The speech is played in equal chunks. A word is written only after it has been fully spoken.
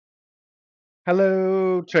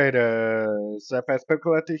Hello, traders. FX Pip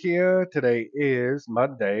Collector here. Today is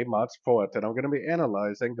Monday, March 4th, and I'm going to be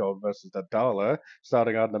analyzing gold versus the dollar,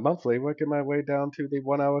 starting on the monthly, working my way down to the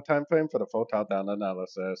 1 hour time frame for the full top-down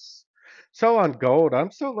analysis. So on gold,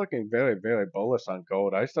 I'm still looking very, very bullish on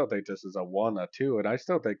gold. I still think this is a 1 or 2, and I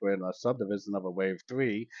still think we're in a subdivision of a wave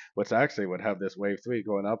 3, which actually would have this wave 3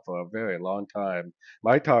 going up for a very long time.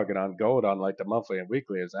 My target on gold on like the monthly and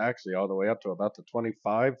weekly is actually all the way up to about the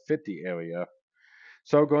 25.50 area.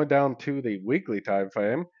 So going down to the weekly time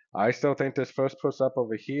frame, I still think this first push up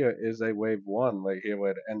over here is a wave one right here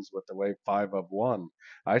where it ends with the wave five of one.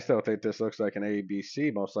 I still think this looks like an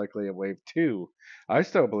ABC, most likely a wave two. I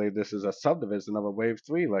still believe this is a subdivision of a wave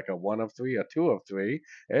three, like a one of three, a two of three.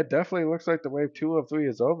 It definitely looks like the wave two of three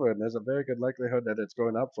is over, and there's a very good likelihood that it's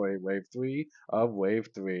going up for a wave three of wave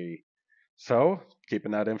three. So,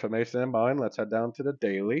 keeping that information in mind, let's head down to the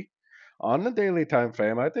daily. On the daily time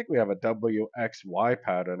frame, I think we have a WXY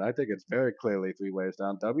pattern. I think it's very clearly three waves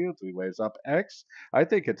down W, three waves up X. I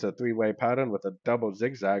think it's a three-way pattern with a double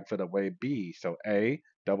zigzag for the wave B. So A,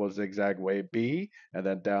 double zigzag wave B, and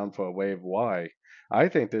then down for wave Y. I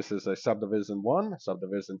think this is a subdivision one,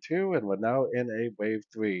 subdivision two, and we're now in a wave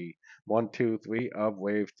three. One, two, three of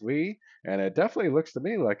wave three. And it definitely looks to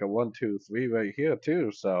me like a one, two, three right here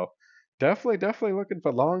too. So definitely looking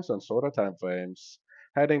for longs on shorter time frames.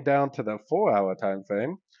 Heading down to the 4 hour time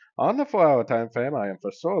frame. On the 4 hour time frame, I am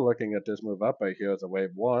for sure looking at this move up right here as a wave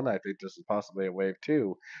one. I think this is possibly a wave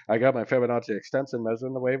two. I got my Fibonacci extension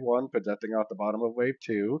measuring the wave one, projecting out the bottom of wave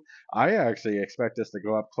two. I actually expect this to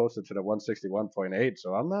go up closer to the 161.8,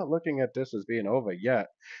 so I'm not looking at this as being over yet.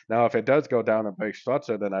 Now, if it does go down and break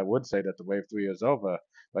structure, then I would say that the wave three is over.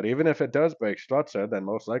 But even if it does break structure, then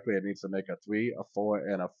most likely it needs to make a 3, a 4,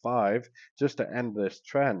 and a 5 just to end this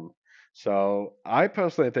trend. So I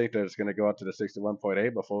personally think that it's going to go up to the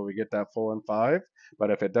 61.8 before we get that 4 and 5.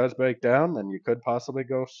 But if it does break down, then you could possibly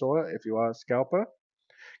go short if you are a scalper.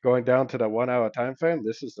 Going down to the 1 hour time frame,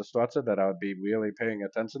 this is the structure that I would be really paying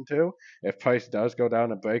attention to. If price does go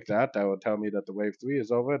down and break that, that would tell me that the wave three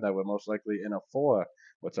is over. That we're most likely in a four,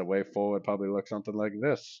 which a wave four would probably look something like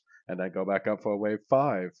this, and then go back up for a wave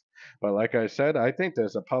five. But like I said, I think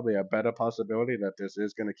there's probably a better possibility that this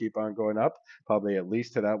is going to keep on going up, probably at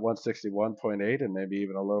least to that 161.8 and maybe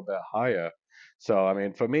even a little bit higher. So, I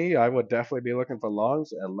mean, for me, I would definitely be looking for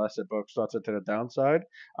longs unless it broke structure to the downside.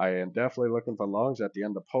 I am definitely looking for longs at the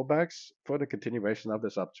end of pullbacks for the continuation of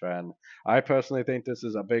this uptrend. I personally think this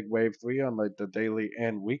is a big wave three on like the daily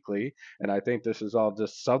and weekly, and I think this is all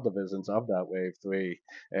just subdivisions of that wave three.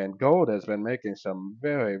 And gold has been making some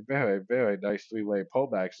very nice three-way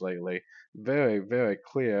pullbacks lately. Very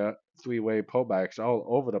clear three-way pullbacks all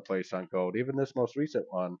over the place on gold. Even this most recent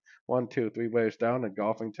one, one, two, three waves down and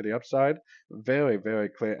golfing to the upside. Very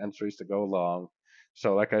clear entries to go long.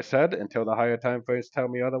 So, like I said, until the higher time frames tell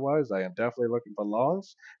me otherwise, I am definitely looking for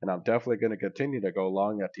longs, and I'm definitely going to continue to go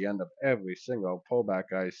long at the end of every single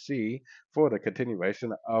pullback I see for the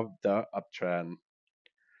continuation of the uptrend.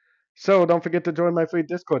 So, don't forget to join my free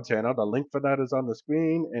Discord channel. The link for that is on the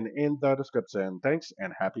screen and in the description. Thanks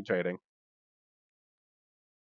and happy trading.